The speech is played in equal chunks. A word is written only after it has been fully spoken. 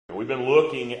We've been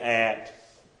looking at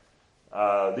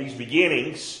these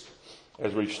beginnings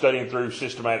as we've studied through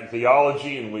systematic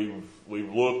theology, and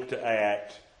we've looked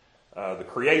at the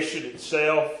creation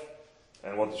itself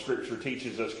and what the Scripture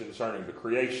teaches us concerning the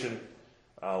creation.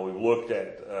 We've looked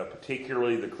at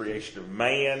particularly the creation of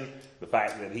man, the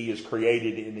fact that he is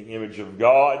created in the image of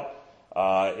God,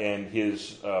 and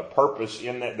his purpose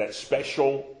in that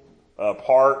special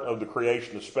part of the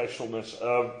creation, the specialness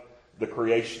of the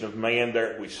creation of man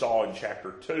there we saw in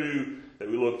chapter 2 that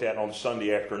we looked at on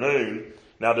Sunday afternoon.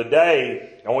 Now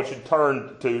today, I want you to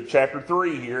turn to chapter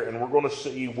 3 here, and we're going to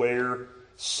see where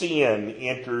sin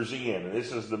enters in. And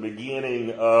this is the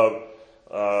beginning of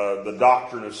the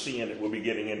doctrine of sin that we'll be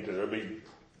getting into.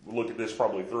 We'll look at this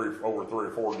probably over three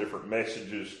or four different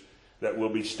messages that we'll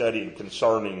be studying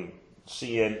concerning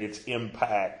sin, its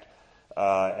impact,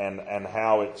 and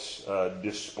how it's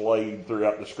displayed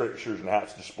throughout the Scriptures and how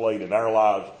it's displayed in our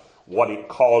lives, what it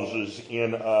causes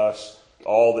in us,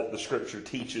 all that the Scripture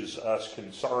teaches us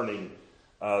concerning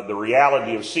the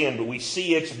reality of sin. But we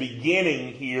see its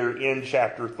beginning here in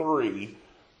chapter 3.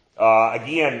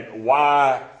 Again,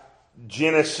 why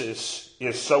Genesis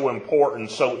is so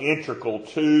important, so integral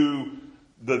to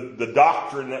the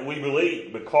doctrine that we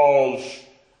believe, because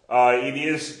it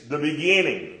is the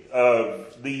beginning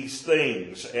of these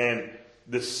things, and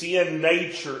the sin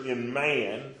nature in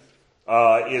man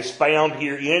is found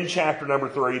here in chapter number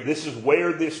 3. This is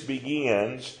where this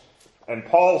begins, and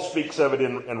Paul speaks of it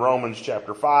in Romans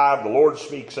chapter 5. The Lord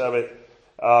speaks of it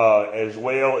as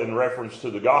well in reference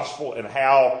to the gospel and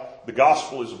how the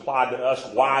gospel is applied to us,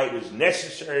 why it is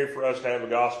necessary for us to have a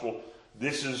gospel.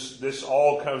 This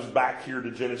all comes back here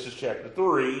to Genesis chapter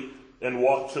 3 and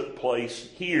what took place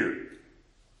here.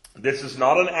 This is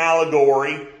not an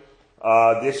allegory.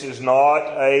 This is not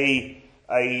a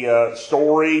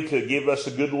story to give us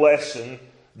a good lesson.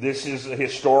 This is a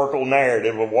historical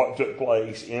narrative of what took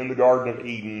place in the Garden of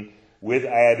Eden with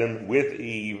Adam, with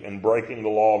Eve, and breaking the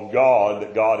law of God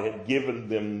that God had given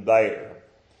them there.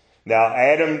 Now,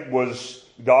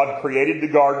 God created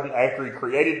the garden. After he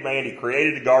created man, he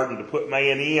created the garden to put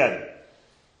man in.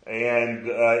 And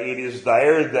it is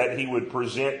there that he would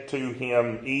present to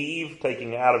him Eve,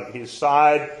 taking out of his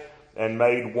side, and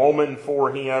made woman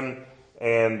for him.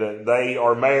 And they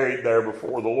are married there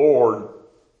before the Lord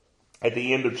at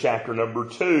the end of chapter number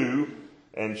 2.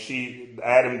 And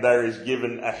Adam there is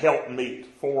given a helpmeet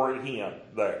for him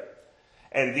there.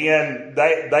 And then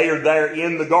they are there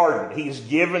in the garden. He's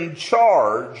given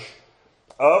charge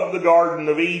of the Garden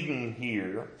of Eden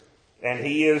here. And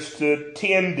he is to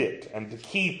tend it and to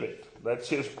keep it. That's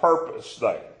his purpose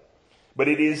there. But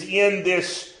it is in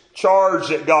this charge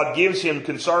that God gives him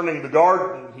concerning the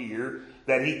garden here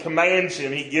that he commands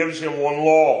him. He gives him one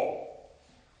law.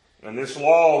 And this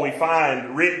law we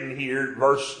find written here,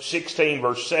 verse 16,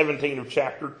 verse 17 of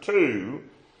chapter 2,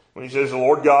 when he says, "The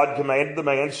Lord God commanded the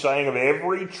man, saying, of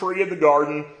every tree of the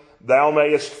garden thou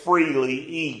mayest freely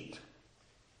eat.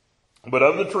 But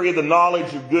of the tree of the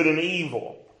knowledge of good and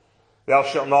evil, thou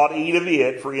shalt not eat of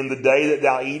it, for in the day that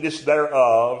thou eatest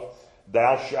thereof,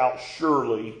 thou shalt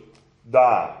surely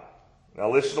die."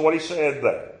 Now listen to what he said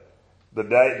there.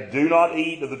 Do not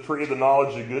eat of the tree of the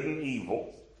knowledge of good and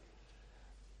evil.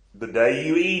 The day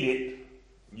you eat it,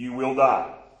 you will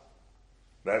die.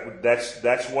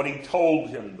 That's what he told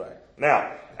him there. Now,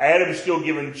 Adam's still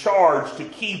given charge to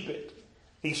keep it.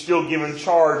 He's still given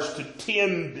charge to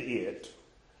tend it.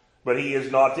 But he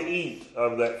is not to eat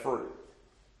of that fruit.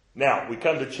 Now, we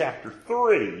come to chapter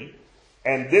 3,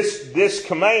 and this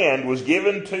command was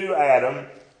given to Adam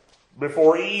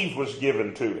before Eve was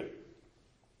given to him.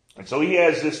 And so he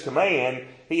has this command,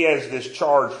 he has this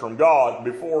charge from God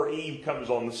before Eve comes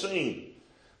on the scene.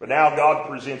 But now God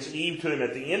presents Eve to him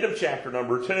at the end of chapter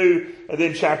number 2, and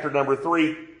then chapter number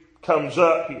 3 comes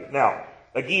up here. Now,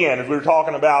 again, as we were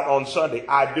talking about on Sunday,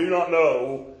 I do not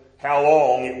know how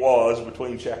long it was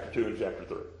between chapter 2 and chapter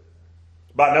 3.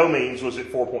 By no means was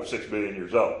it 4.6 billion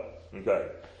years old. Okay.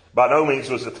 By no means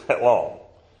was it that long.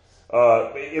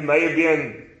 It may have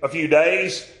been a few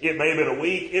days. It may have been a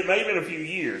week. It may have been a few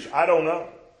years. I don't know.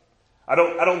 I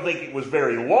don't think it was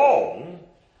very long,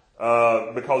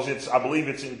 because I believe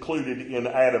it's included in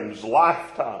Adam's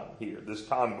lifetime here, this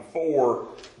time before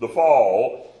the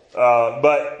fall.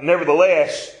 But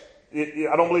nevertheless,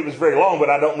 I don't believe it's very long, but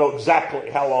I don't know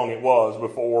exactly how long it was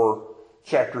before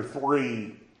chapter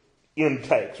 3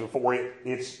 intakes, before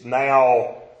it's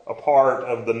now a part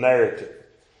of the narrative.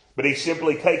 But he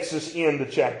simply takes us into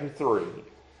chapter 3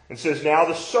 and says, "Now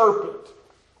the serpent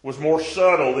was more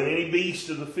subtle than any beast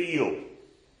of the field,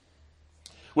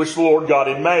 which the Lord God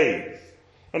had made.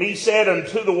 And he said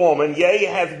unto the woman, Yea,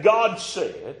 hath God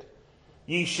said,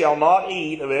 Ye shall not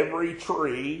eat of every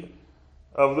tree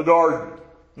of the garden.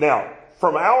 Now,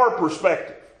 from our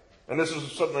perspective, and this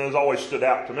is something that has always stood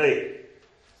out to me,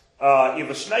 if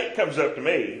a snake comes up to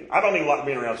me, I don't even like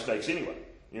being around snakes anyway.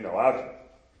 You know,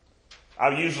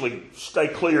 I usually stay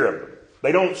clear of them.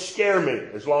 They don't scare me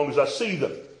as long as I see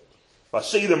them. If I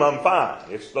see them, I'm fine.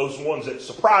 It's those ones that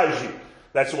surprise you.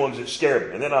 That's the ones that scare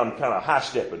me. And then I'm kind of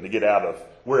high-stepping to get out of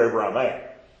wherever I'm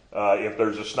at if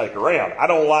there's a snake around. I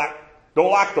don't like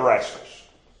the rascals.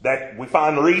 That we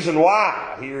find the reason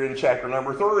why here in chapter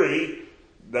number 3.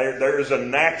 There is a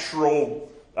natural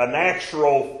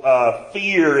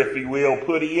fear, if you will,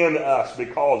 put in us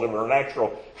because of it, or a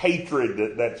natural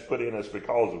hatred that's put in us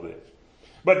because of this.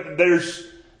 But there's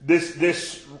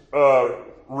this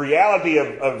reality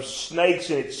of snakes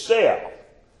in itself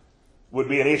would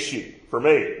be an issue for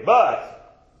me.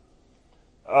 But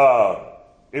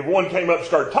if one came up and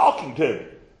started talking to me,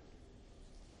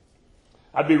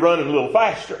 I'd be running a little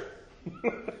faster.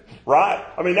 Right?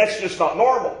 I mean, that's just not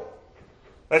normal.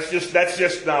 That's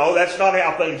not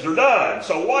how things are done.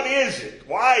 So what is it?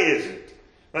 Why is it?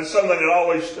 That's something that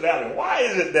always stood out. And why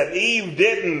is it that Eve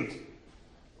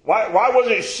why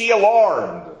wasn't she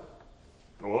alarmed?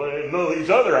 Well, none of these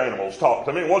other animals talked.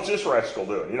 I mean, what's this rascal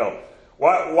doing? You know,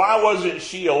 why wasn't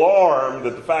she alarmed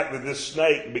at the fact that this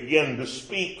snake began to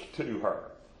speak to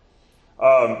her?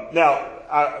 Now,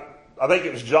 I think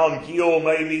it was John Gill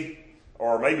maybe,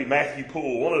 or maybe Matthew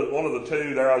Poole, one of the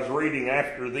two there I was reading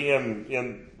after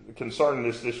them concerning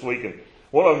this week, and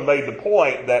one of them made the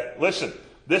point that, listen,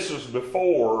 this was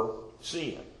before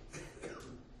sin.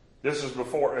 This is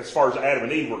before, as far as Adam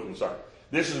and Eve were concerned,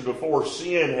 this is before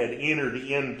sin had entered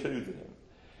into them.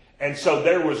 And so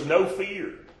there was no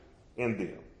fear in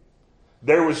them.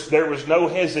 There was no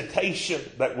hesitation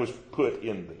that was put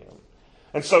in them.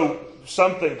 And so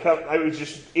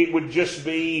it would just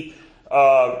be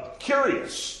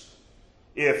curious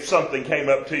if something came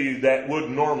up to you that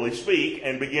wouldn't normally speak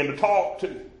and begin to talk to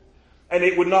you. And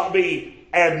it would not be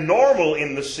abnormal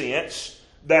in the sense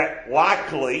that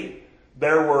likely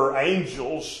there were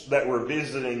angels that were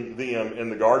visiting them in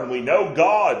the garden. We know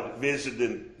God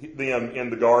visited them in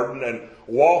the garden and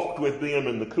walked with them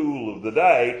in the cool of the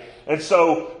day. And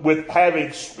so with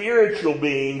having spiritual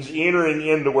beings entering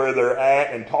into where they're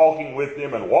at and talking with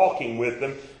them and walking with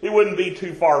them, it wouldn't be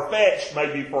too far-fetched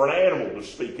maybe for an animal to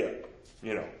speak up,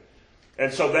 you know.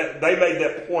 And so that they made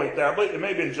that point there. I believe it may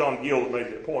have been John Gill that made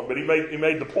that point, but he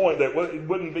made the point that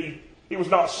it was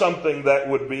not something that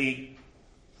would be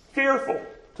fearful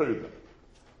to them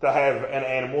to have an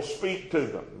animal speak to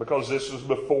them, because this is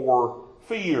before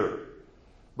fear.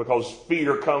 Because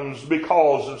fear comes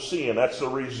because of sin. That's the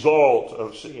result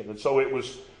of sin. And so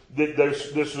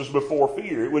this was before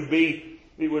fear. It would be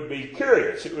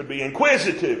curious. It would be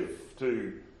inquisitive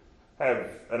to have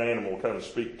an animal come and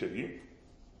speak to you.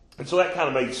 And so that kind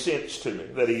of made sense to me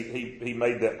that he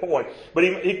made that point. But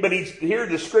here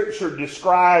the Scripture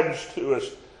describes to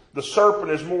us the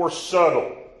serpent is more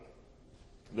subtle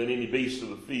than any beast of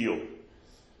the field.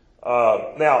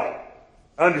 Now,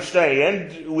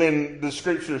 understand, when the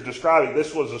Scripture is describing,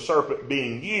 this was a serpent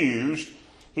being used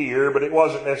here, but it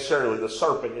wasn't necessarily the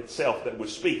serpent itself that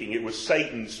was speaking. It was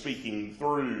Satan speaking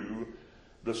through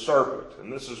the serpent.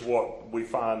 And this is what we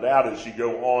find out as you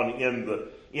go on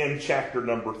in chapter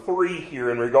number 3 here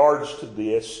in regards to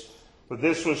this. But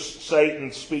this was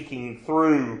Satan speaking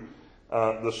through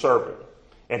the serpent.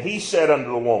 And he said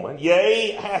unto the woman,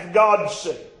 Yea, hath God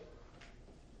said,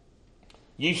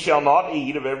 Ye shall not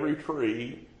eat of every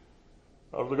tree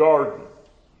of the garden.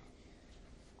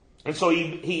 And so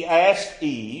he asked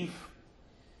Eve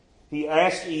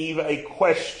a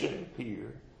question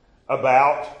here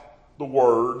about the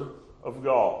Word of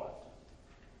God.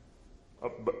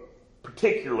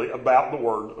 Particularly about the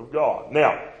Word of God.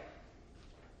 Now,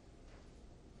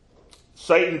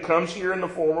 Satan comes here in the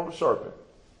form of a serpent.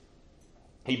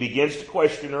 He begins to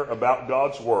question her about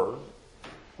God's Word.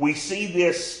 We see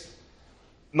this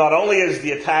not only as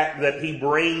the attack that he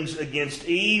brings against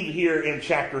Eve here in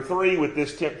chapter 3 with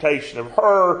this temptation of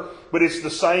her, but it's the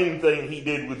same thing he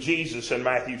did with Jesus in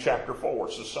Matthew chapter 4.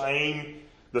 It's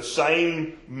the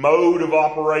same mode of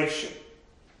operation.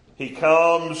 He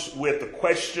comes with the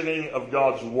questioning of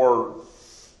God's Word.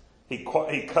 He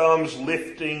comes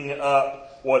lifting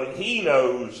up what he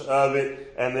knows of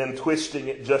it and then twisting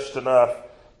it just enough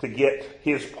to get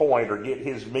his point or get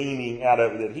his meaning out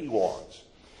of it that he wants.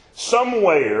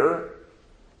 Somewhere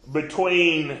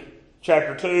between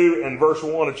chapter 2 and verse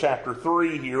 1 of chapter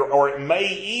 3 here, or it may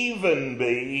even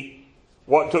be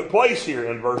what took place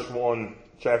here in verse 1,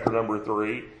 chapter number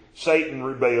 3, Satan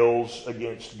rebels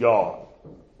against God.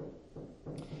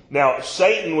 Now,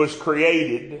 Satan was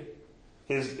created.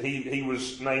 He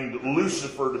was named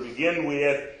Lucifer to begin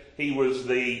with. He was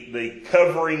the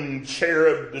covering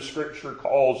cherub, the Scripture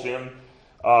calls him,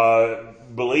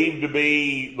 believed to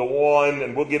be the one,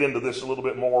 and we'll get into this a little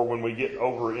bit more when we get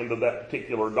over into that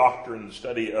particular doctrine, the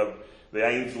study of the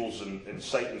angels and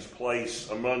Satan's place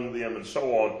among them and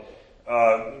so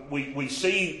on. We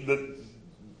see that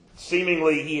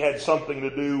seemingly he had something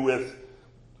to do with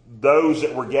those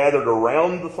that were gathered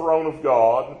around the throne of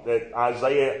God that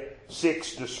Isaiah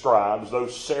 6 describes,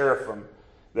 those seraphim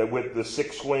that with the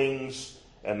 6 wings,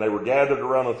 and they were gathered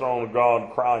around the throne of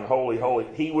God crying, "Holy, holy."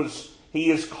 He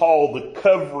is called the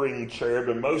covering cherub,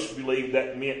 and most believe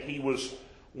that meant he was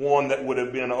one that would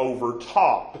have been over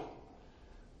top,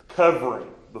 covering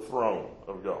the throne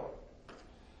of God.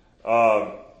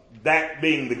 That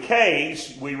being the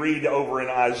case, we read over in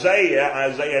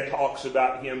Isaiah talks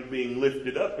about him being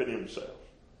lifted up in himself.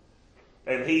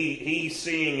 And he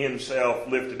seeing himself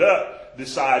lifted up,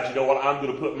 decides, you know what, I'm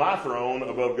going to put my throne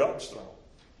above God's throne.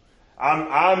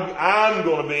 I'm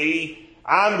going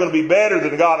to be better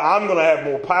than God. I'm going to have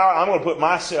more power. I'm going to put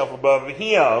myself above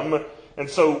him. And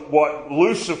so what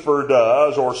Lucifer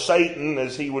does, or Satan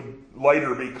as he would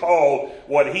later be called,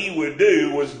 what he would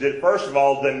do was, first of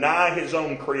all, deny his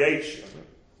own creation.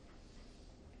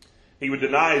 He would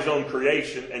deny his own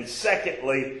creation, and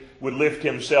secondly, would lift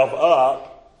himself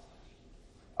up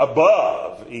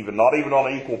above, not even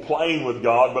on an equal plane with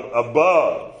God, but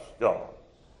above God.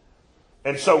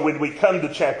 And so when we come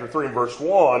to chapter 3 and verse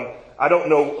 1, I don't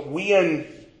know when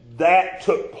that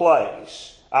took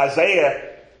place. Isaiah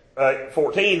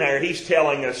 14 there, he's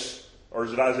telling us, or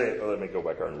is it Isaiah? Oh, let me go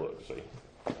back there and look. See,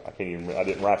 I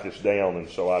didn't write this down, and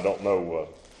so I don't know.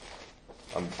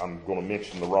 I'm going to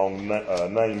mention the wrong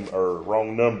name or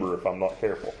wrong number if I'm not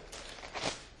careful.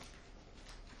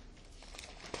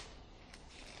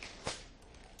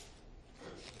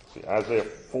 See, Isaiah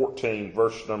 14,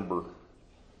 verse number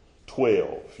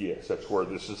 12. Yes, that's where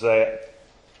this is at.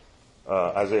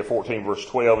 Isaiah 14, verse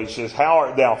 12. He says, "How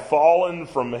art thou fallen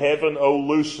from heaven, O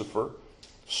Lucifer,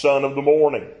 son of the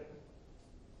morning?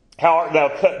 How art thou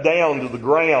cut down to the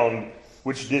ground,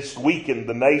 which didst weaken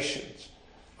the nations?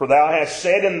 For thou hast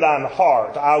said in thine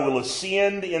heart, I will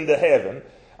ascend into heaven.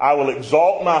 I will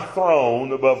exalt my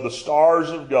throne above the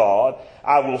stars of God.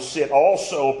 I will sit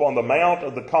also upon the mount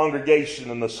of the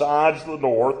congregation in the sides of the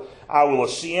north. I will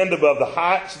ascend above the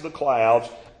heights of the clouds.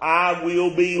 I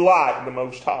will be like the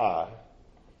Most High.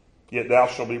 Yet thou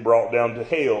shalt be brought down to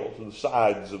hell, to the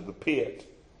sides of the pit.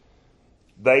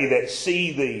 They that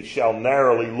see thee shall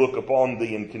narrowly look upon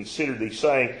thee and consider thee,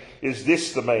 saying, Is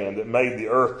this the man that made the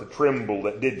earth to tremble,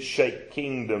 that did shake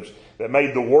kingdoms, that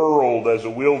made the world as a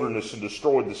wilderness and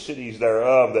destroyed the cities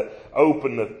thereof, that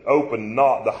opened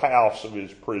not the house of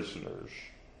his prisoners?"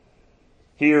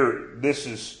 Here, this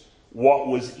is what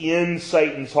was in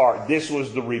Satan's heart. This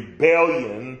was the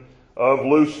rebellion of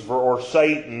Lucifer, or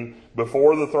Satan,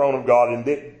 before the throne of God.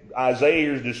 And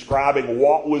Isaiah is describing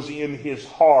what was in his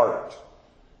heart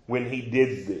when he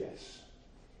did this.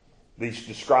 He's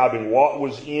describing what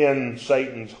was in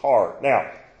Satan's heart. Now,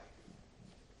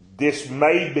 this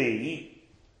may be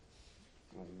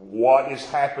what is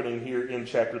happening here in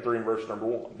chapter 3 and verse number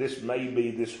 1. This may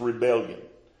be this rebellion.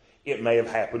 It may have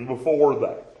happened before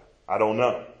that. I don't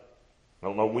know. I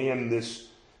don't know when this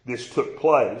took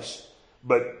place.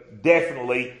 But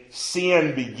definitely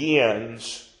sin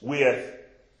begins with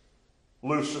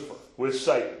Lucifer, with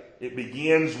Satan. It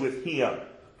begins with him.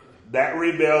 That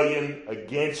rebellion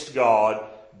against God,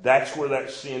 that's where that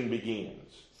sin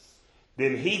begins.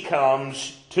 Then he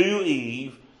comes to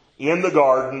Eve in the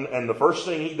garden, and the first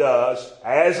thing he does,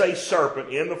 as a serpent,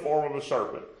 in the form of a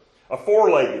serpent, a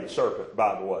four-legged serpent,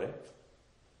 by the way.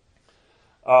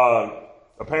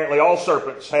 Apparently all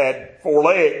serpents had 4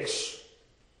 legs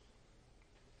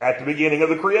at the beginning of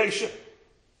the creation,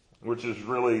 which is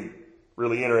really,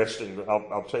 really interesting.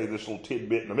 I'll tell you this little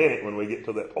tidbit in a minute when we get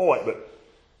to that point, but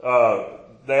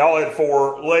they all had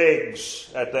 4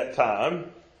 legs at that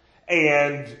time,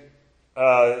 and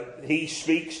he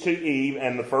speaks to Eve,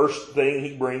 and the first thing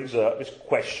he brings up is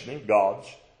questioning God's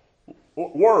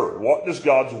word. What does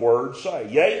God's word say?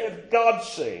 Yea, if God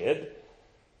said,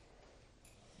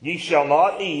 Ye shall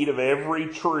not eat of every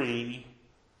tree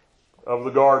of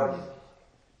the garden.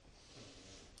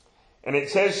 And it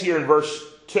says here in verse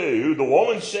 2, the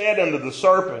woman said unto the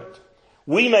serpent,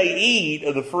 We may eat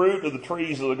of the fruit of the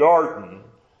trees of the garden,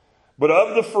 but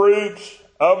of the fruit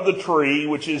of the tree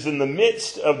which is in the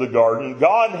midst of the garden,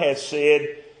 God has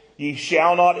said, Ye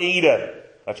shall not eat of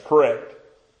it. That's correct.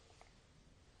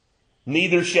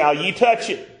 Neither shall ye touch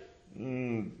it.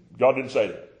 God didn't say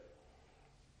that.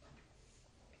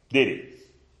 Did he?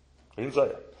 He didn't say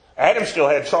that. Adam still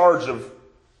had charge of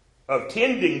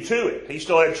tending to it. He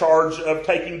still had charge of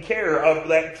taking care of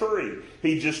that tree.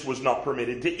 He just was not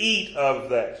permitted to eat of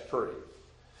that tree.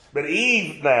 But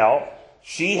Eve now,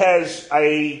 she has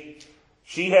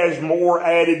more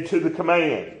added to the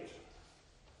command.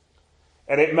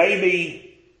 And it may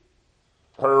be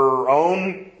her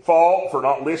own fault for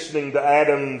not listening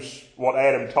to what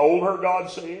Adam told her God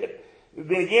said.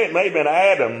 Then again, it may have been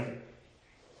Adam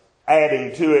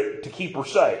adding to it to keep her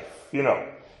safe. You know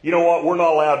what? We're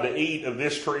not allowed to eat of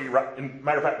this tree. Right?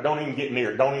 Matter of fact, don't even get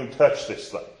near it. Don't even touch this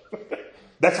thing.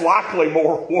 That's likely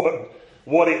more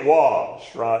what it was,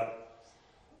 right?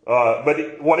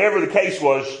 But whatever the case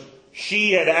was,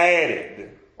 she had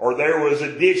added, or there was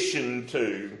addition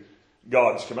to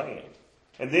God's command.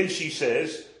 And then she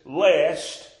says,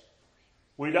 lest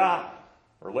we die,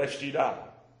 or lest you die.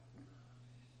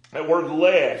 That word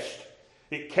lest,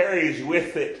 it carries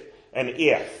with it an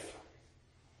if.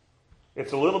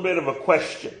 It's a little bit of a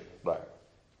question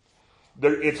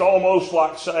there. It's almost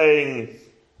like saying,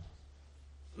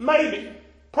 maybe,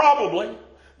 probably,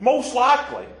 most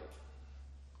likely,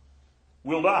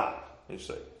 we'll die, you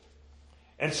see.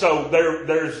 And so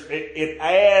it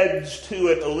adds to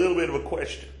it a little bit of a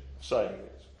question, saying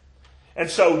this. And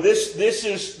so this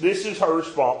is her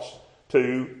response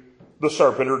to the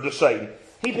serpent, or to Satan.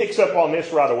 He picks up on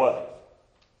this right away.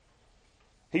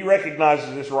 He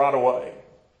recognizes this right away.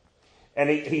 And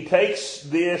he takes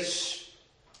this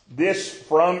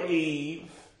from Eve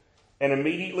and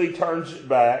immediately turns it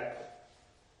back.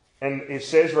 And it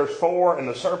says, verse 4, and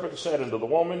the serpent said unto the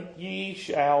woman, ye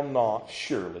shall not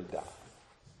surely die.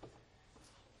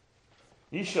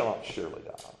 Ye shall not surely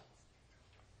die.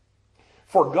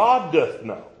 For God doth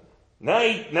know. Now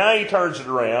he turns it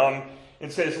around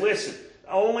and says, listen,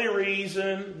 the only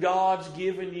reason God's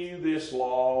given you this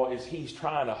law is He's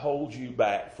trying to hold you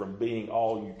back from being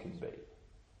all you can be.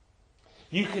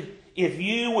 If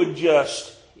you would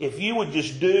just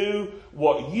do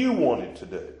what you wanted to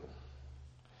do,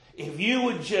 if you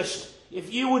would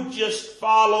just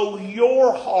follow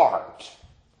your heart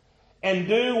and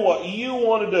do what you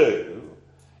want to do,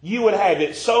 you would have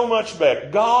it so much better.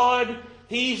 God,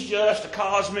 He's just a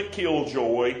cosmic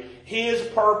killjoy. His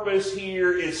purpose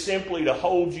here is simply to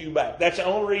hold you back. That's the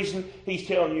only reason He's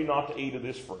telling you not to eat of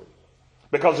this fruit.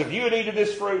 Because if you had eaten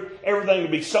this fruit, everything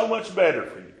would be so much better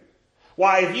for you.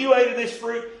 Why, if you ate of this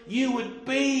fruit, you would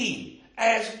be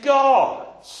as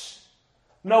gods,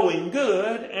 knowing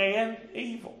good and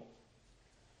evil.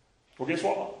 Well, guess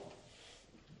what?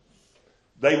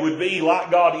 They would be like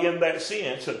God in that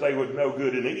sense, that they would know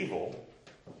good and evil,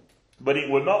 but it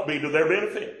would not be to their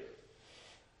benefit.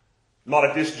 Not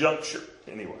at this juncture,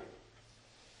 anyway.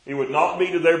 It would not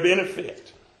be to their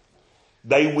benefit.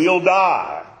 They will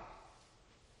die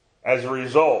as a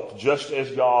result, just as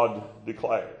God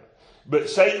declared. But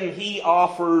Satan, he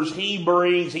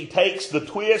takes the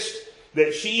twist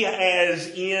that she has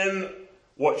in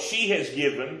what she has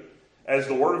given as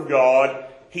the Word of God.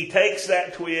 He takes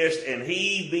that twist and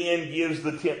he then gives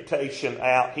the temptation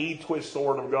out. He twists the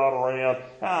Word of God around.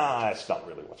 That's not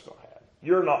really what's going to happen.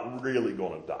 You're not really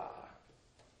going to die.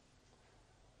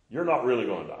 You're not really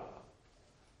going to die.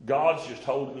 God's just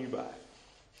holding you back.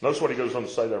 Notice what he goes on to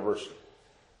say there, verse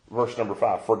number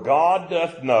 5. For God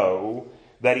doth know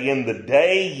that in the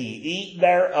day ye eat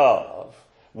thereof,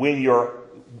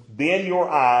 then your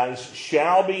eyes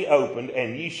shall be opened,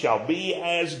 and ye shall be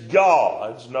as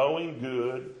gods, knowing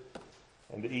good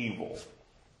and evil.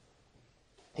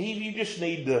 You just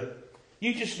need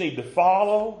to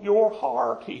follow your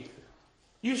heart here.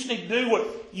 You just need to do what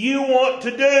you want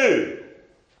to do,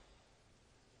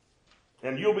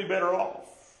 and you'll be better off.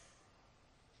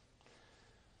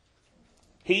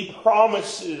 He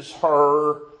promises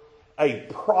her a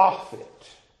profit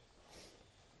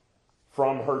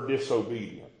from her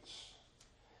disobedience.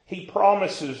 He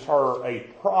promises her a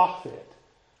profit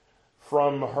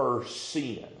from her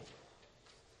sin.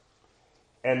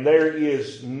 And there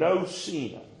is no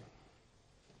sin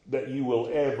that you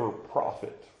will ever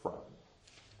profit from.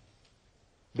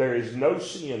 There is no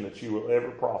sin that you will ever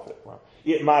profit from.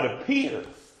 It might appear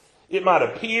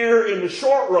in the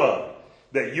short run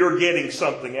that you're getting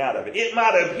something out of it. It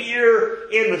might appear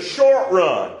in the short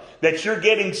run that you're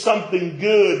getting something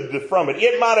good from it.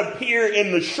 It might appear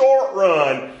in the short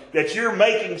run that you're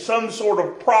making some sort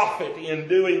of profit in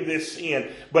doing this sin.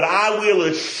 But I will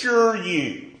assure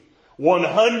you,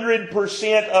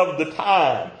 100% of the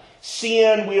time,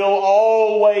 sin will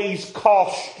always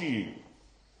cost you.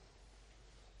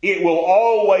 It will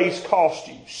always cost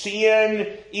you.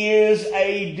 Sin is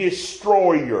a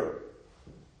destroyer.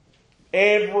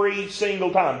 Every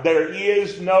single time. There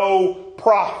is no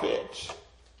profit.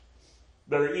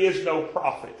 There is no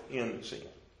profit in sin.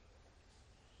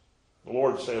 The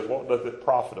Lord says, what doth it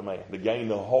profit a man to gain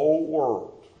the whole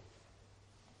world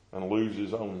and lose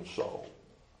his own soul?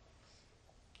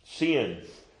 Sin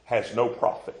has no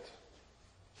profit.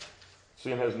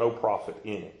 Sin has no profit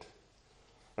in it.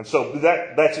 And so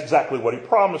that's exactly what he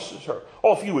promises her.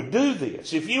 Oh, if you would do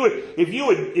this, if you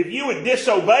would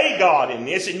disobey God in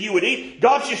this, and you would eat,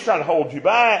 God's just trying to hold you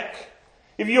back.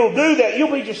 If you'll do that,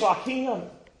 you'll be just like Him.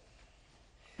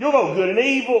 You'll know good and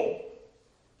evil.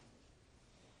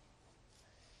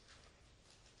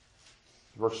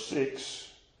 Verse 6,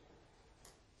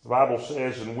 the Bible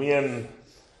says, and when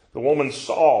the woman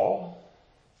saw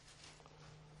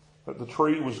that the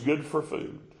tree was good for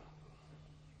food,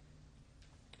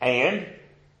 and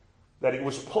that it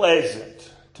was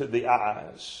pleasant to the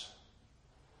eyes,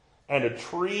 and a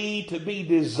tree to be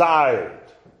desired.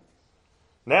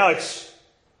 Now it's,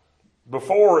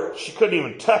 before she couldn't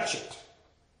even touch it,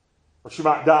 or she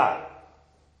might die.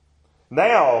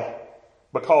 Now,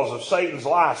 because of Satan's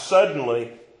lie,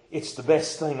 suddenly it's the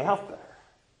best thing out there.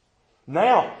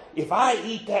 Now, if I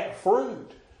eat that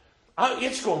fruit,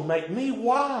 it's going to make me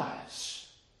wise.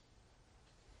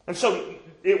 And so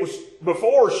it was,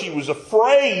 before she was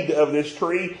afraid of this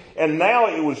tree, and now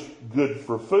it was good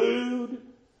for food.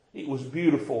 It was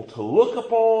beautiful to look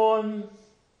upon.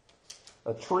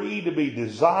 A tree to be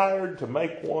desired, to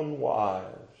make one wise.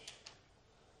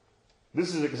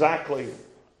 This is exactly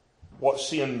what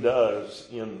sin does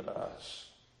in us.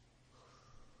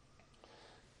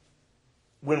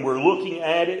 When we're looking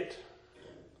at it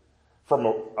from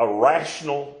a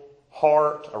rational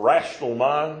heart, a rational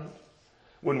mind,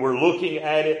 when we're looking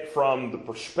at it from the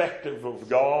perspective of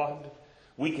God,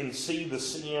 we can see the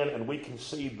sin and we can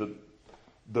see the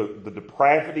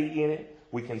depravity in it.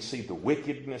 We can see the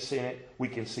wickedness in it. We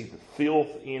can see the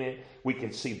filth in it. We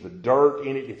can see the dirt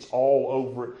in it. It's all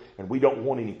over it, and we don't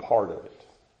want any part of it.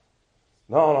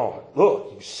 No.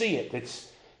 Look, you see it.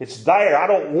 It's there. I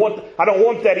don't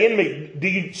want that in me. Do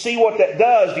you see what that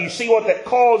does? Do you see what that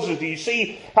causes? Do you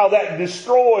see how that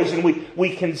destroys? And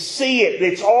we can see it.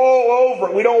 It's all over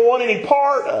it. We don't want any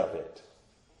part of it.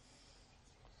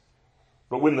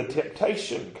 But when the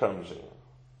temptation comes in,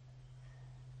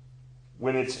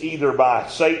 when it's either by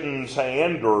Satan's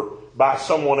hand or by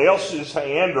someone else's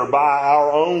hand or by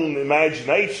our own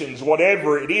imaginations,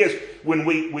 whatever it is, when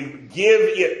we give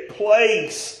it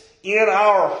place in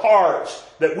our hearts,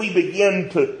 that we begin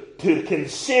to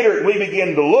consider it, we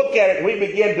begin to look at it, and we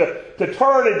begin to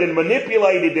turn it and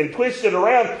manipulate it and twist it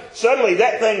around, suddenly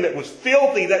that thing that was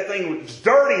filthy, that thing that was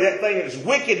dirty, that thing that was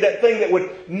wicked, that thing that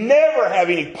would never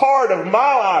have any part of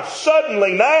my life,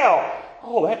 suddenly now,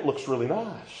 oh, that looks really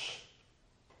nice.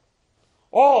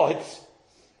 Oh,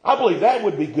 I believe that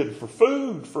would be good for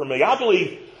food for me. I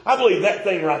believe that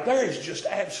thing right there is just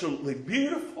absolutely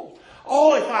beautiful.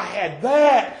 Oh, if I had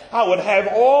that, I would have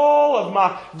all of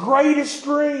my greatest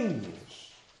dreams.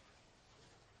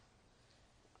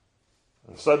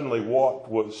 And suddenly what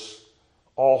was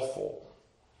awful,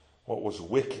 what was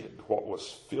wicked, what was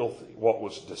filthy, what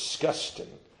was disgusting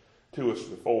to us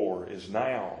before is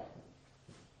now,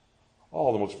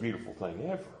 the most beautiful thing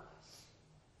ever.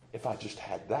 If I just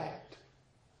had that.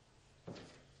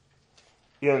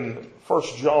 In 1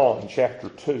 John chapter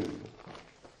 2,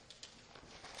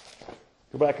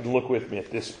 go back and look with me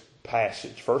at this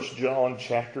passage. 1 John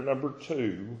chapter number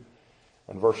 2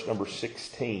 and verse number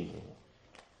 16.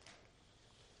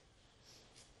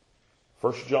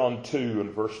 1 John 2 and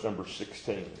verse number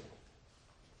 16.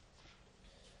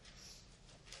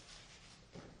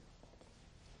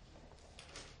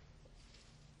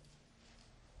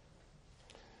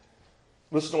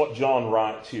 Listen to what John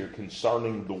writes here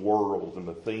concerning the world and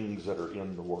the things that are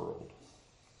in the world.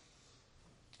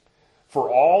 For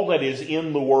all that is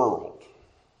in the world,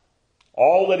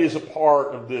 all that is a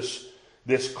part of this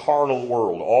carnal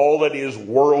world, all that is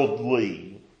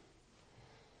worldly,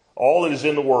 all that is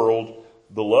in the world,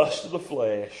 the lust of the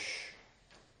flesh,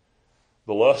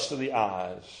 the lust of the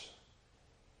eyes,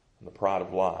 and the pride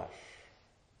of life,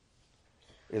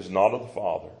 is not of the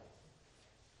Father,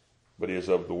 but is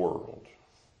of the world.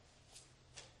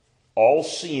 All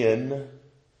sin,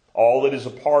 all that is a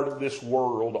part of this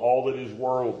world, all that is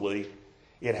worldly,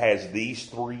 it has these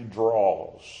three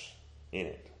draws in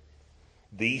it.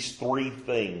 These three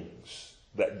things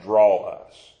that draw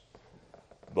us.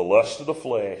 The lust of the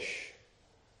flesh,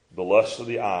 the lust of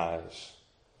the eyes,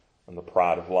 and the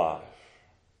pride of life.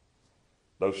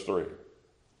 Those three.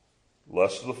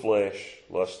 lust of the flesh,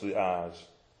 lust of the eyes,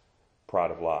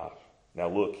 pride of life. Now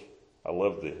look, I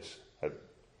love this. I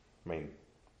mean,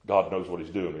 God knows what He's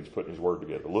doing. He's putting His word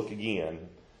together. Look again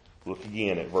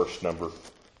at verse number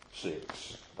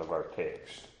 6 of our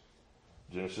text.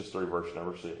 Genesis 3, verse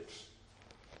number 6.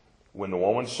 When the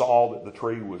woman saw that the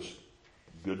tree was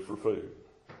good for food,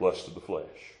 lust of the flesh,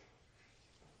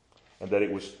 and that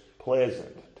it was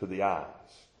pleasant to the eyes,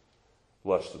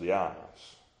 lust of the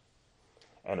eyes,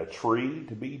 and a tree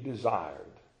to be desired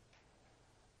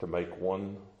to make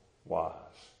one wise,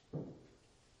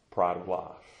 pride of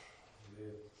life.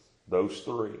 Those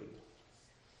three,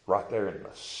 right there in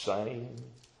the same.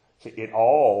 See, it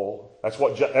all. That's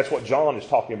what John is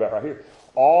talking about right here.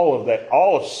 All of that,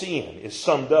 all of sin is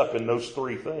summed up in those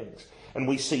three things, and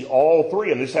we see all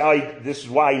three. And this is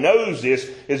why he knows this,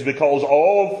 is because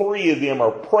all three of them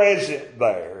are present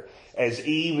there as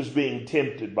Eve is being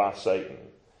tempted by Satan.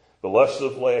 The lust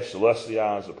of the flesh, the lust of the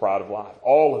eyes, the pride of life.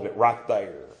 All of it right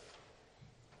there.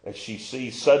 As she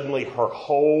sees suddenly her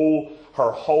whole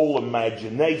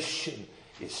imagination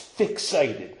is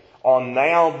fixated on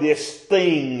now this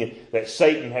thing that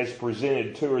Satan has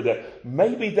presented to her, that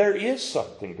maybe there is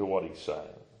something to what he's saying.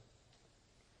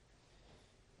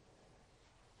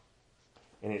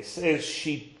 And it says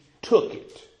she took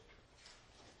it.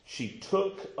 She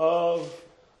took of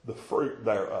the fruit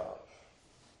thereof.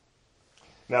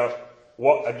 Now,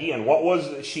 what was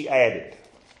it she added?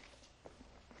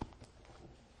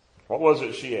 What was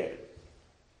it she added?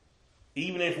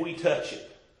 Even if we touch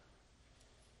it,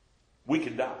 we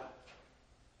could die.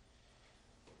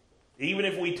 Even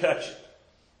if we touch it.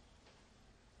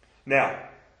 Now,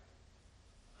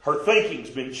 her thinking's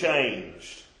been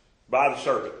changed by the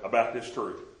serpent about this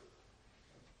truth.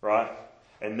 Right?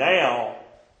 And now,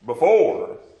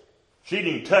 before, she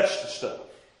didn't even touch the stuff.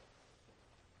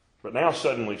 But now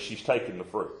suddenly she's taking the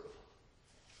fruit.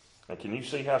 And can you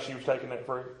see how she was taking that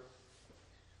fruit?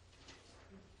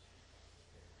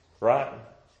 Right?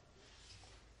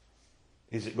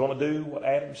 Is it going to do what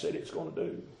Adam said it's going to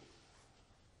do?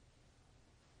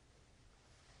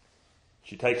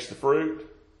 She takes the fruit,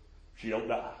 she don't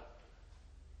die.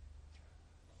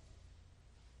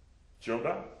 She don't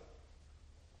die.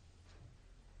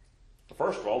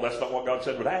 First of all, that's not what God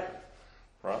said would happen.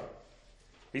 Right?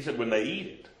 He said when they eat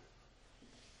it,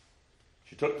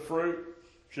 she took the fruit,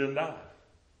 she didn't die.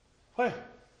 Well,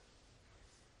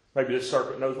 maybe this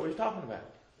serpent knows what he's talking about.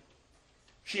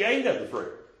 She ate of the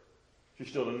fruit. She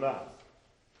still didn't die.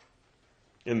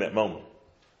 In that moment.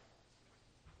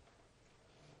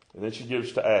 And then she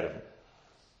gives to Adam.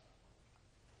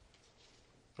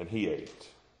 And he ate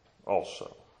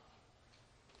also.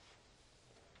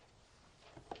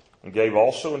 And gave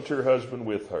also unto her husband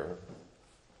with her.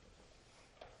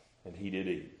 And he did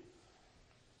eat.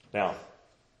 Now,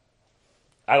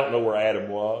 I don't know where Adam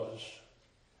was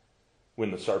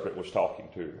when the serpent was talking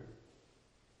to her.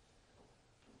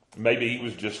 Maybe he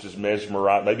was just as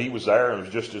mesmerized. Maybe he was there and was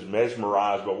just as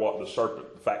mesmerized by the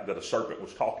fact that a serpent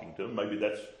was talking to him. Maybe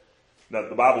that's. Now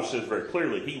the Bible says very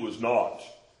clearly he was not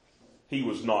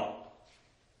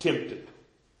tempted.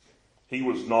 He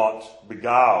was not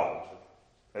beguiled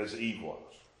as Eve was.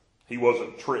 He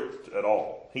wasn't tricked at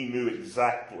all. He knew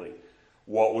exactly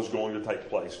what was going to take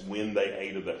place when they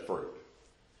ate of that fruit.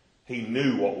 He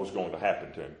knew what was going to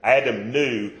happen to him. Adam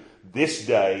knew this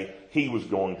day he was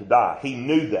going to die. He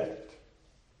knew that.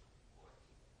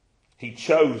 He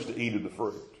chose to eat of the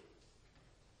fruit.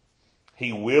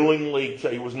 He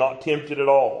was not tempted at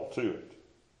all to it.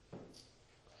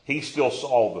 He still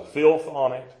saw the filth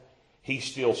on it. He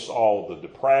still saw the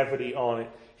depravity on it.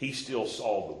 He still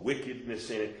saw the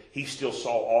wickedness in it. He still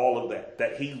saw all of that.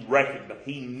 That he recognized.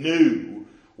 He knew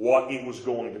what it was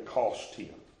going to cost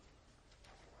him.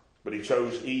 But he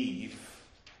chose Eve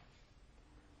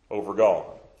over God.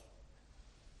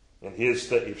 And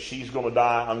if she's going to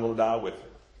die, I'm going to die with her.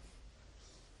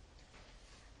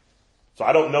 So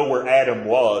I don't know where Adam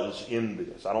was in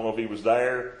this. I don't know if he was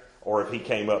there or if he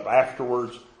came up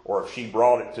afterwards or if she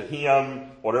brought it to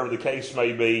him, whatever the case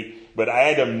may be. But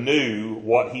Adam knew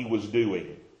what he was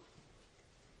doing.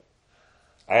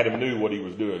 Adam knew what he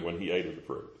was doing when he ate of the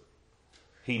fruit.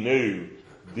 He knew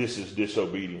this is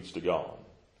disobedience to God.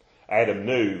 Adam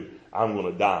knew I'm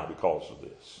going to die because of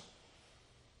this.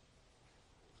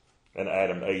 And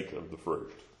Adam ate of the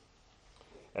fruit.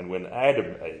 And when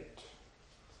Adam ate,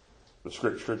 the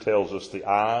scripture tells us the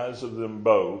eyes of them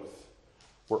both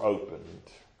were opened,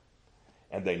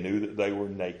 and they knew that they were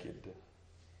naked.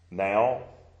 Now,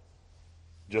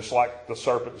 just like the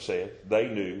serpent said, they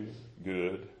knew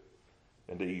good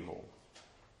and evil.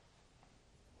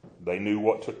 They knew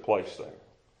what took place there.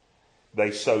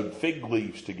 they sewed fig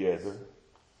leaves together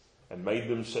and made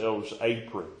themselves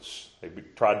aprons. They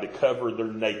tried to cover their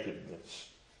nakedness.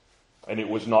 And it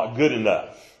was not good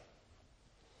enough.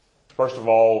 First of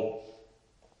all,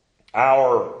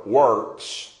 our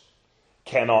works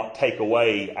cannot take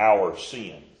away our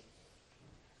sin.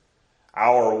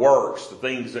 Our works, the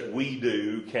things that we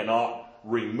do, cannot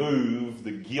remove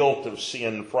the guilt of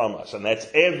sin from us. And that's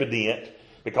evident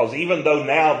because even though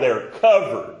now they're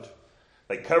covered,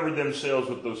 they covered themselves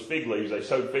with those fig leaves. They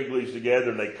sewed fig leaves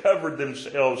together and they covered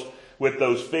themselves with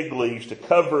those fig leaves to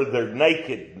cover their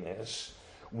nakedness.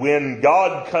 When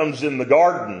God comes in the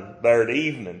garden there at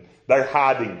evening, they're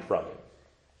hiding from Him.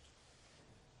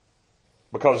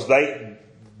 Because they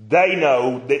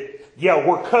know that, yeah,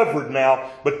 we're covered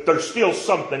now, but there's still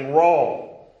something wrong.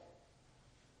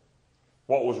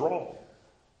 What was wrong?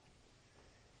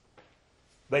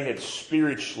 They had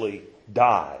spiritually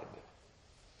died.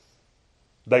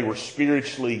 They were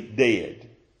spiritually dead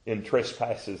in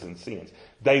trespasses and sins.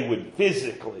 They would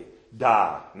physically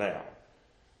die now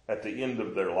at the end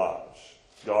of their lives.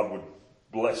 God would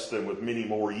bless them with many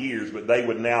more years, but they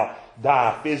would now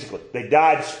die physically. They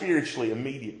died spiritually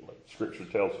immediately. Scripture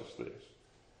tells us this.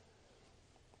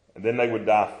 And then they would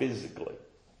die physically.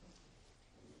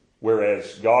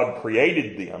 Whereas God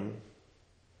created them,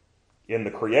 in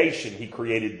the creation, He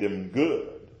created them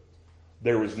good.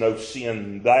 There was no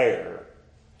sin there.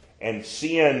 And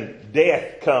sin,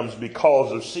 death comes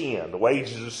because of sin. The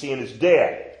wages of sin is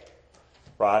death.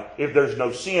 Right? If there's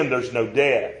no sin, there's no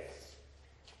death.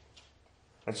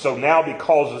 And so now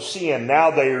because of sin,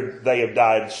 now they have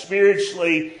died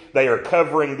spiritually. They are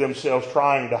covering themselves,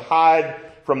 trying to hide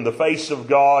from the face of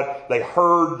God. They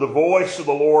heard the voice of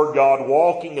the Lord God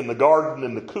walking in the garden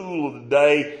in the cool of the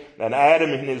day. And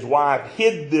Adam and his wife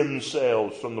hid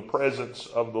themselves from the presence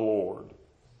of the Lord.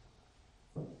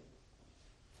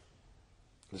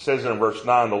 It says in verse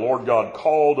 9, the Lord God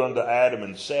called unto Adam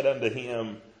and said unto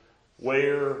him,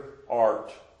 Where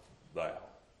art thou?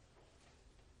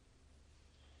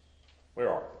 Where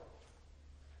art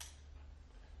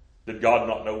thou? Did God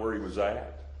not know where He was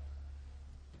at?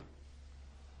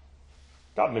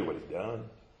 God knew what He'd done.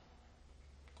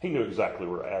 He knew exactly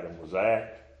where Adam was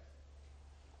at.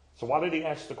 So why did He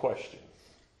ask the question?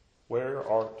 Where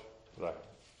art thou?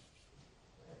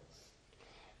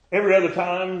 Every other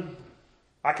time,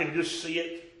 I can just see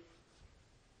it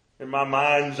in my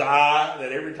mind's eye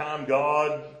that every time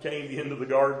God came into the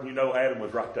garden, Adam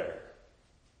was right there.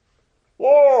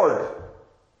 Lord,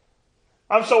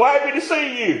 I'm so happy to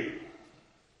see you.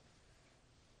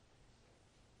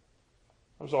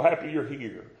 I'm so happy you're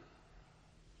here.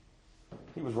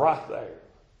 He was right there,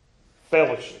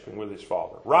 fellowshipping with His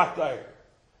Father, right there,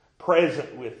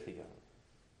 present with Him.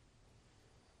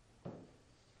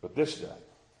 But this day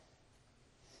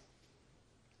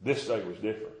was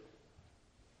different.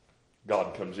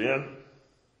 God comes in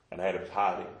and Adam's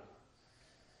hiding.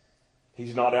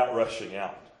 He's not out rushing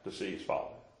out to see his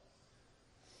Father.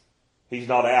 He's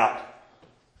not out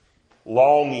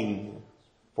longing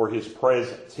for His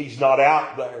presence. He's not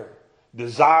out there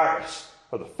desirous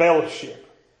of the fellowship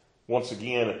once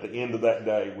again at the end of that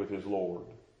day with his Lord.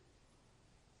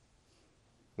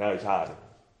 Now he's hiding.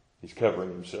 He's covering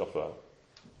himself up.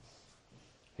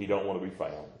 He don't want to be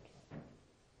found.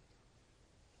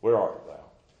 Where art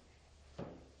thou?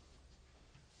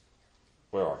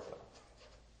 Where art thou?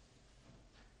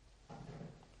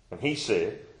 And he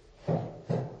said,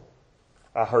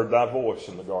 I heard thy voice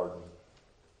in the garden,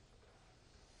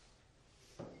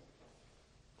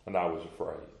 and I was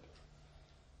afraid.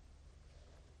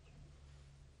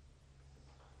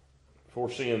 Before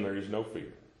sin, there is no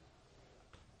fear.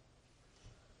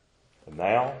 And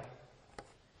now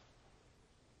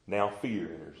fear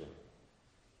enters in.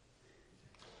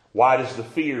 Why does the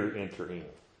fear enter in?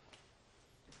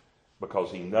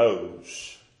 Because he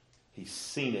knows, he's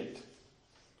seen it.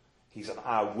 He's an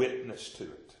eyewitness to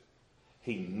it.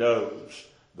 He knows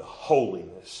the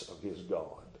holiness of his God.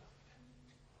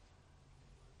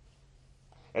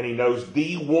 And he knows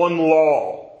the one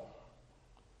law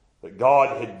that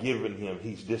God had given him,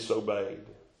 he's disobeyed.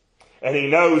 And he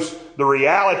knows the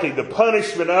reality, the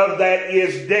punishment of that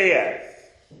is death.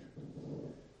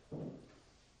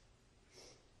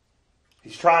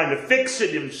 He's trying to fix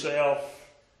it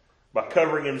himself by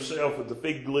covering himself with the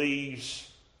fig leaves.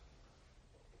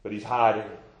 But he's hiding.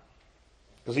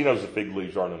 Because he knows the fig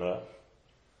leaves aren't enough.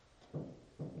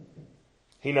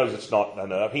 He knows it's not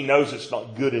enough. He knows it's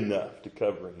not good enough to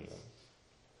cover him.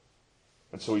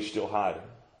 And so he's still hiding.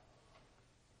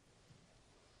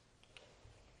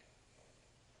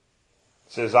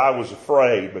 It says, I was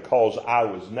afraid because I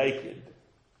was naked.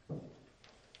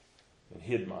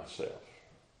 hid myself.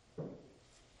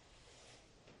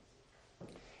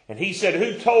 And he said,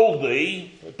 who told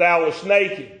thee that thou wast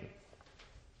naked?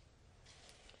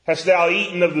 Hast thou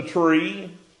eaten of the tree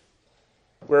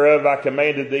whereof I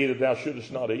commanded thee that thou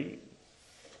shouldest not eat?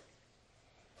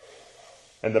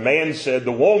 And the man said,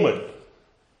 the woman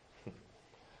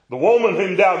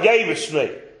whom thou gavest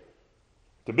me,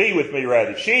 to be with me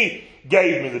rather, she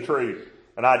gave me the tree,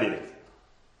 and I did it.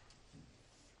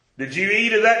 Did you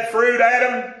eat of that fruit,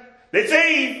 Adam? It's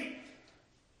Eve.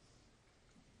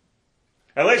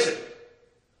 Now listen,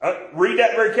 read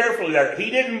that very carefully there. He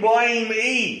didn't blame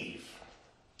Eve.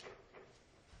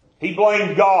 He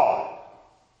blamed God.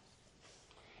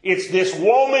 It's this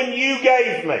woman you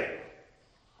gave me.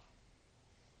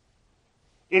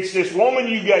 It's this woman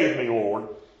you gave me, Lord.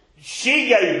 She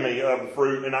gave me of the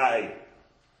fruit and I ate.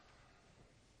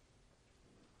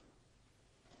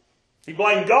 He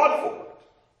blamed God for it.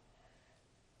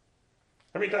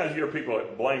 How many times do you hear people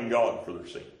that blame God for their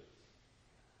sin?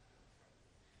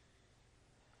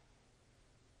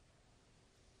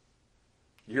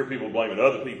 You hear people blaming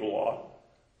other people a lot.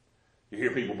 You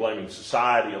hear people blaming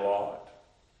society a lot.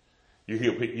 You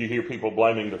hear people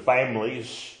blaming their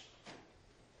families.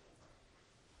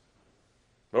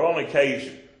 But on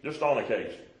occasion, just on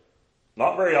occasion,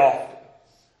 not very often,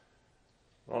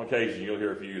 on occasion you'll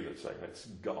hear a few that say, that's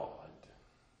God.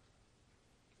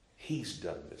 He's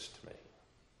done this to me.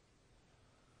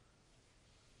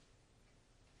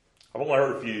 I've only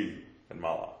heard a few in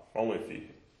my life, only a few,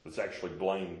 that's actually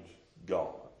blamed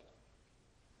God.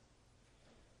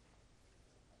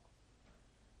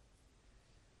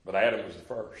 But Adam was the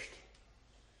first.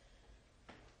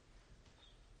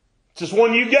 It's this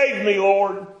one you gave me,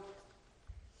 Lord.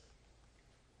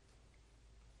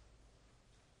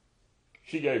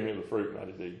 She gave me the fruit and I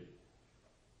did eat.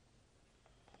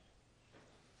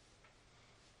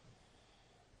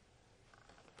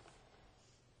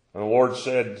 And the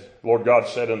Lord God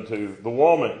said unto the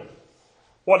woman,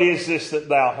 what is this that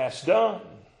thou hast done?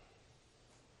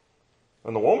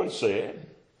 And the woman said,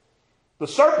 the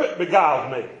serpent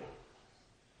beguiled me,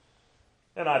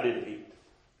 and I did eat.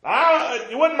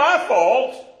 It wasn't my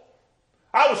fault.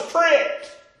 I was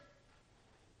tricked.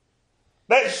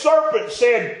 That serpent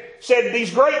said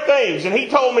these great things, and he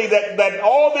told me that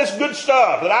all this good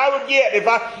stuff that I would get if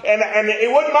and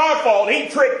it wasn't my fault. He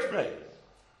tricked me.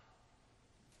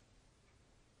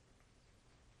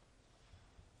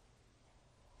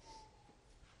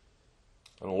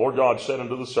 And the Lord God said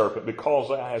unto the serpent, because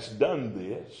thou hast done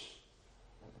this,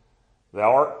 thou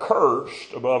art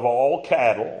cursed above all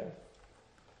cattle,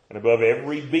 and above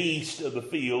every beast of the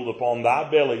field. Upon thy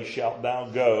belly shalt thou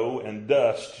go, and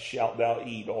dust shalt thou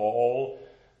eat all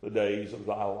the days of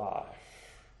thy life.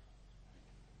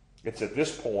 It's at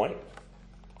this point,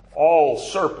 all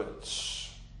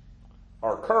serpents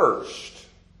are cursed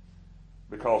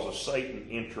because of Satan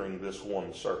entering this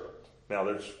one serpent. Now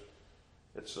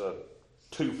it's a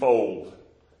twofold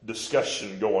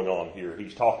discussion going on here.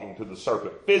 He's talking to the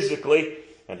serpent physically,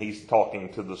 and he's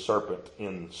talking to the serpent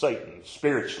in Satan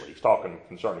spiritually. He's talking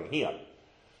concerning him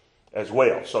as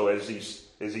well. So as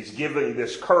he's giving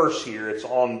this curse here, it's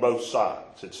on both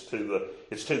sides. It's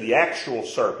to the actual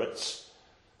serpents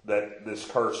that this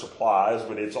curse applies,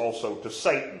 but it's also to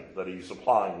Satan that he's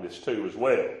applying this to as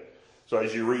well. So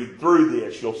as you read through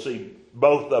this, you'll see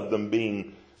both of them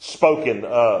being spoken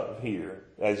of here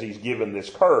as he's given this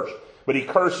curse. But he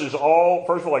curses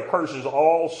first of all, he curses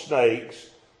all snakes,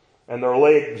 and their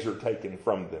legs are taken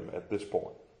from them at this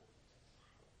point.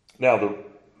 Now, the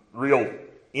real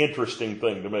interesting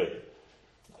thing to me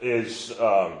is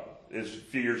a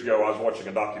few years ago I was watching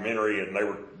a documentary,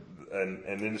 and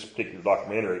in this particular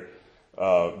documentary,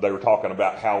 they were talking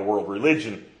about how world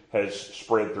religion has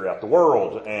spread throughout the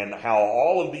world, and how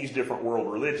all of these different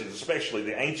world religions, especially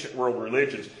the ancient world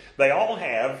religions, they all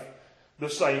tell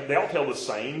the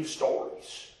same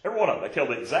stories. Every one of them, they tell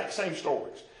the exact same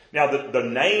stories. Now, the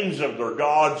names of their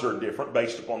gods are different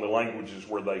based upon the languages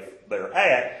where they're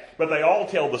at, but they all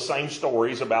tell the same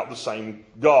stories about the same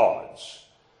gods.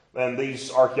 And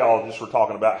these archaeologists were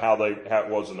talking about how it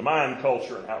was in the Mayan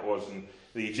culture, and how it was in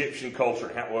the Egyptian culture,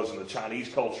 and how it was in the Chinese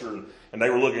culture, and they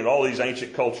were looking at all these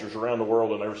ancient cultures around the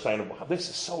world, and they were saying, wow, this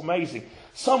is so amazing.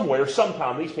 Somewhere,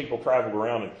 sometime, these people traveled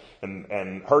around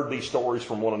and heard these stories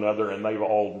from one another, and they've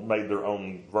all made their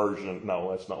own version.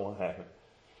 No, that's not what happened.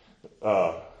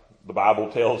 The Bible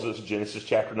tells us, Genesis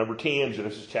chapter number 10,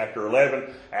 Genesis chapter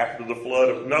 11, after the flood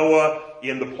of Noah,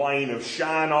 in the plain of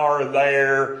Shinar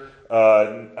there,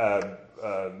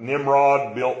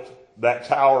 Nimrod built that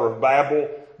Tower of Babel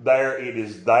there. It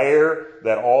is there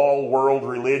that all world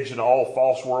religion, all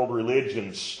false world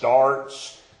religion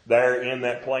starts. There in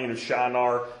that plain of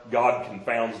Shinar, God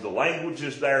confounds the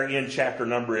languages there in chapter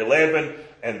number 11,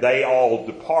 and they all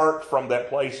depart from that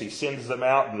place. He sends them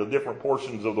out into different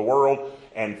portions of the world,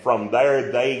 and from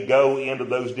there they go into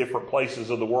those different places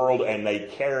of the world, and they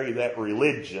carry that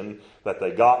religion that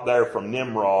they got there from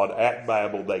Nimrod at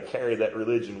Babel. They carry that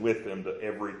religion with them to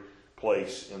every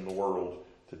place in the world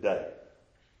today.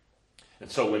 And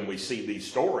so when we see these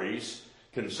stories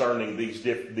concerning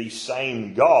these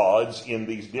same gods in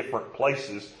these different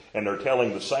places, and they're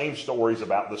telling the same stories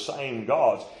about the same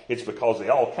gods, it's because they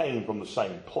all came from the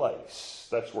same place.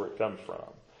 That's where it comes from.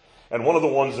 And one of the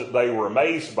ones that they were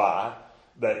amazed by,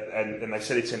 and they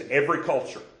said it's in every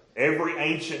culture, every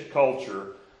ancient culture,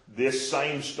 this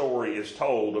same story is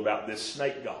told about this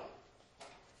snake god.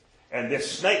 And this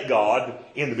snake god,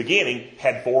 in the beginning,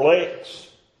 had 4 legs.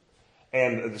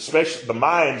 And especially the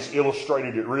Mayans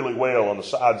illustrated it really well on the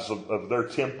sides of their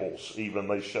temples. Even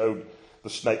they showed the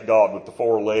snake god with the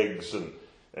 4 legs, and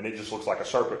it just looks like a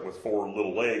serpent with 4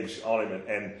 little legs on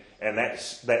him. And that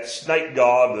snake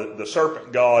god, the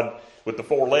serpent god with the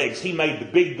 4 legs, he made the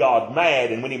big god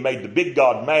mad. And when he made the big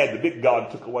god mad, the big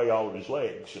god took away all of his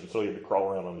legs, and so he had to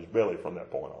crawl around on his belly from that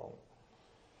point on.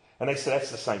 And they said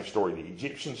that's the same story the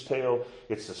Egyptians tell.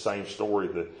 It's the same story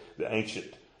the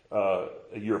ancient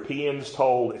Europeans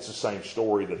told. It's the same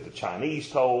story that the Chinese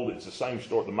told. It's the same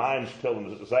story. The Mayans tell them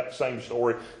the exact same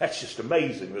story. That's just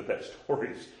amazing that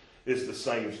story is the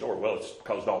same story. Well, it's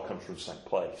because it all comes from the same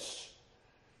place.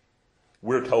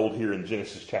 We're told here in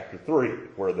Genesis chapter 3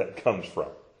 where that comes from.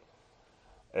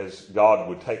 As God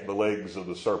would take the legs of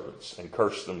the serpents and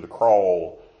curse them to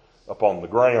crawl upon the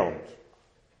ground.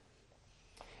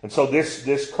 And so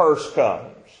this curse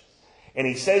comes. And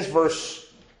he says, verse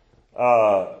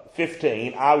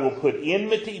 15, I will put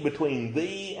enmity between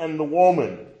thee and the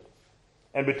woman,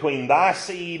 and between thy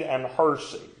seed and her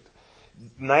seed.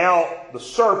 Now the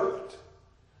serpent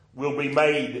will be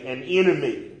made an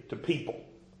enemy to people.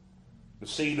 The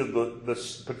seed of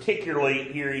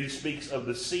particularly here he speaks of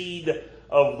the seed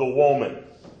of the woman.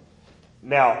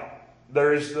 Now,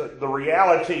 there is the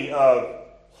reality of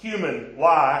human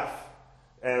life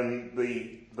and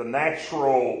the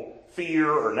natural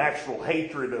fear or natural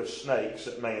hatred of snakes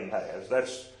that man has.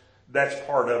 That's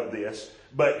part of this.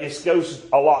 But it goes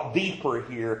a lot deeper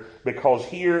here, because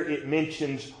here it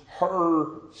mentions her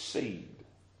seed.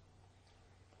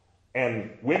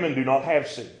 And women do not have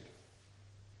seed.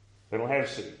 They don't have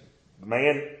seed.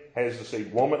 Man has the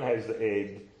seed. Woman has the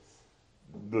egg.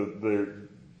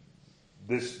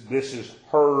 This is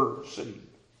her seed.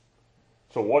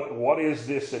 So what is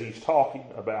this that he's talking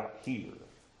about here?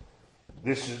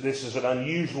 This is an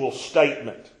unusual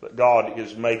statement that God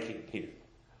is making here.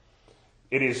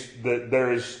 It is that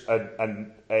there is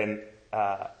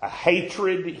a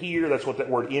hatred here. That's what that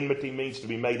word enmity means, to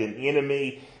be made an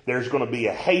enemy. There's going to be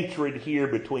a hatred here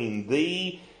between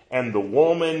thee and the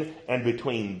woman, and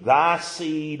between thy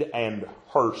seed and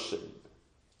her seed.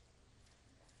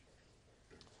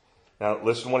 Now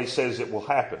listen to what he says it will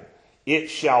happen. It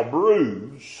shall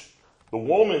bruise, the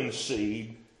woman's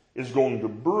seed is going to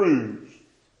bruise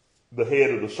the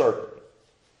head of the serpent.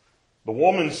 The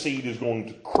woman's seed is going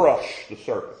to crush the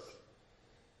serpent,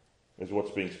 is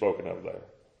what's being spoken of there.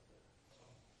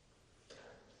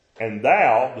 And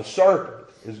thou, the serpent,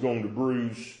 is going to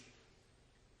bruise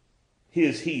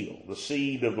his heel. The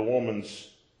seed of the woman's,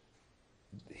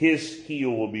 his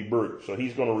heel will be bruised. So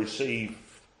he's going to receive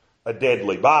a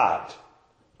deadly bite.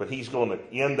 But he's going to,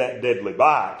 in that deadly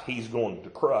bite, he's going to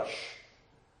crush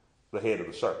the head of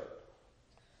the serpent.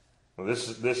 Now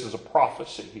this is a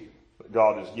prophecy here that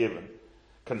God has given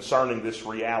concerning this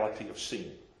reality of sin.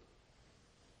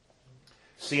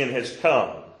 Sin has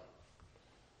come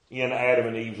in Adam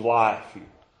and Eve's life here.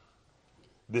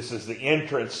 This is the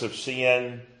entrance of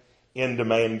sin into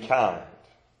mankind.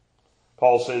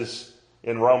 Paul says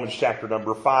in Romans chapter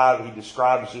number 5, he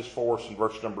describes this for us in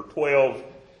verse number 12,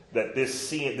 that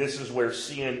this is where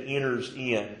sin enters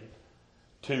in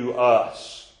to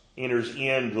us, enters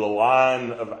into the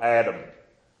line of Adam.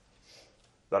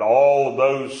 That all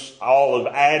of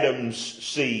Adam's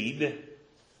seed,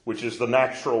 which is the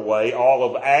natural way, all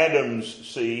of Adam's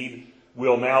seed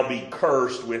will now be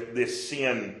cursed with this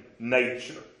sin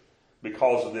nature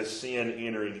because of this sin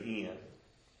entering in.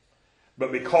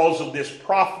 But because of this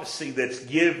prophecy that's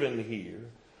given here,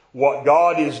 what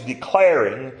God is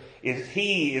declaring is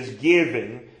He is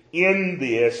giving in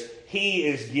this, He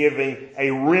is giving a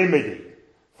remedy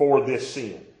for this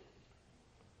sin.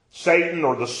 Satan,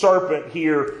 or the serpent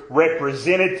here,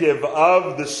 representative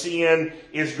of the sin,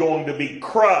 is going to be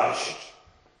crushed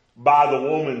by the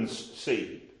woman's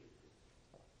seed.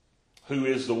 Who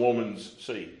is the woman's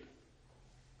seed?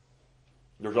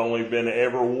 There's only been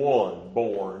ever one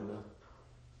born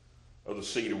of the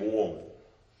seed of a woman.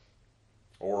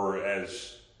 Or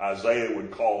as Isaiah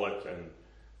would call it, and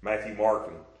Matthew, Mark,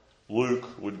 and Luke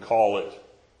would call it,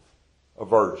 a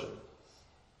virgin.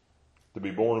 To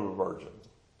be born of a virgin.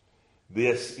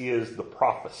 This is the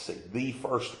prophecy, the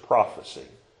first prophecy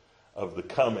of the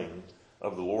coming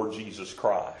of the Lord Jesus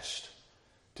Christ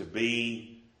to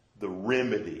be the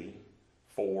remedy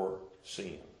for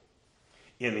sin.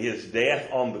 In his death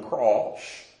on the cross,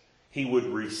 he would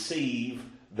receive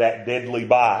that deadly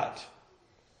bite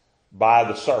by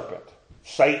the serpent.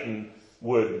 Satan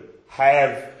would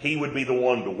be the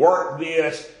one to work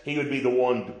this, he would be the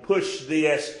one to push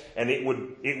this, and it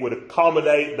would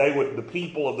accommodate, the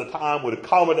people of the time would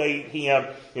accommodate him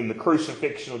in the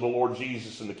crucifixion of the Lord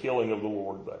Jesus and the killing of the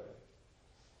Lord there.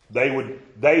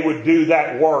 They would do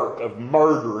that work of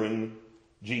murdering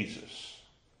Jesus.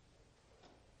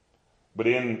 But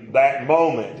in that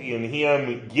moment, in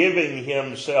him giving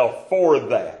himself for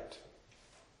that,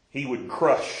 he would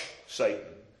crush Satan,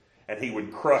 and he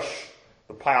would crush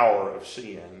the power of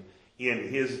sin in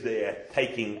his death,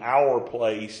 taking our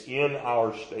place in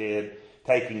our stead,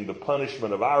 taking the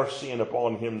punishment of our sin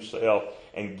upon himself,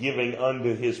 and giving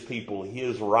unto his people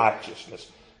his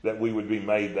righteousness, that we would be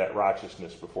made that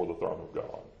righteousness before the throne of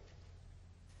God.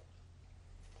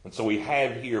 And so we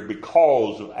have here,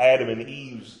 because of Adam and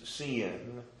Eve's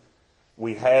sin,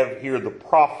 we have here the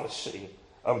prophecy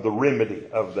of the remedy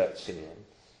of that sin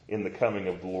in the coming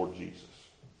of the Lord Jesus.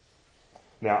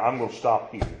 Now, I'm going to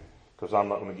stop here because I'm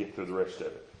not going to get through the rest of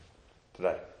it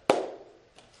today.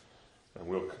 And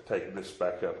we'll take this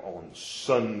back up on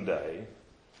Sunday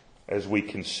as we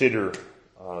consider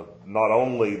not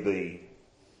only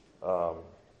the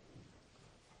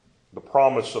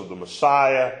promise of the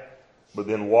Messiah, but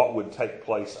then what would take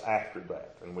place after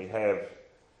that. And we have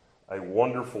a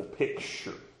wonderful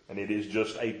picture, and it is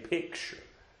just a picture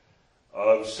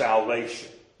of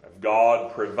salvation, of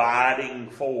God providing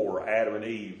for Adam and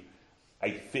Eve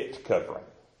a fit covering.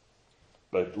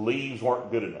 But leaves weren't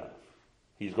good enough.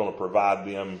 He's going to provide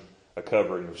them a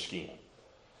covering of skin.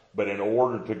 But in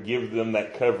order to give them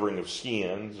that covering of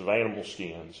skins, of animal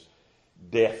skins,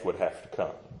 death would have to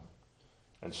come.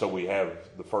 And so we have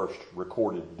the first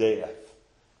recorded death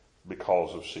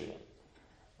because of sin,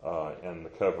 and the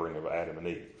covering of Adam and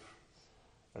Eve.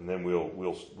 And then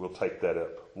we'll take that up,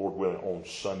 Lord willing, on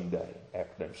Sunday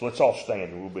afternoon. So let's all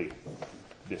stand and we'll be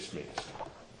dismissed.